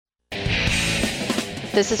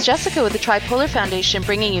This is Jessica with the Tripolar Foundation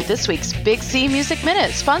bringing you this week's Big C Music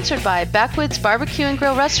Minute, sponsored by Backwoods Barbecue and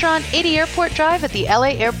Grill Restaurant, 80 Airport Drive at the LA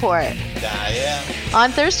Airport. On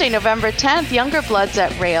Thursday, November 10th, Younger Bloods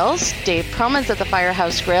at Rails, Dave Perlman's at the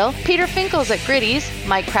Firehouse Grill, Peter Finkel's at Gritty's,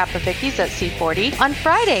 Mike Krapovicki's at C40. On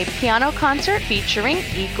Friday, piano concert featuring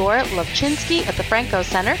Igor Lovchinsky at the Franco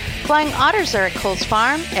Center, Flying Otters are at Coles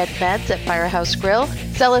Farm, Ed Meds at Firehouse Grill,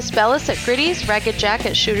 Zealous Bellis at Gritty's, Ragged Jack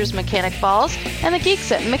at Shooter's Mechanic Balls, and the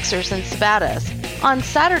Geeks at Mixers and Spadas. On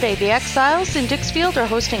Saturday, the Exiles in Dixfield are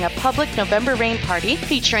hosting a public November Rain party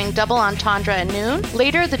featuring Double Entendre at noon.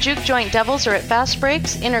 Later, the Juke Joint Devils are at Fast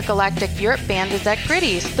Breaks. Intergalactic Europe Band is at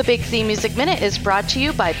Gritty's. The Big C Music Minute is brought to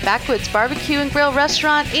you by Backwoods Barbecue and Grill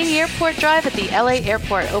Restaurant, 80 Airport Drive at the LA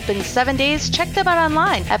Airport. Open 7 days. Check them out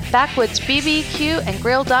online at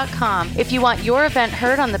backwoodsbbqandgrill.com. If you want your event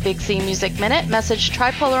heard on the Big C Music Minute, message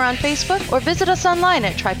Tripolar on Facebook or visit us online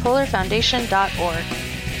at tripolarfoundation.org.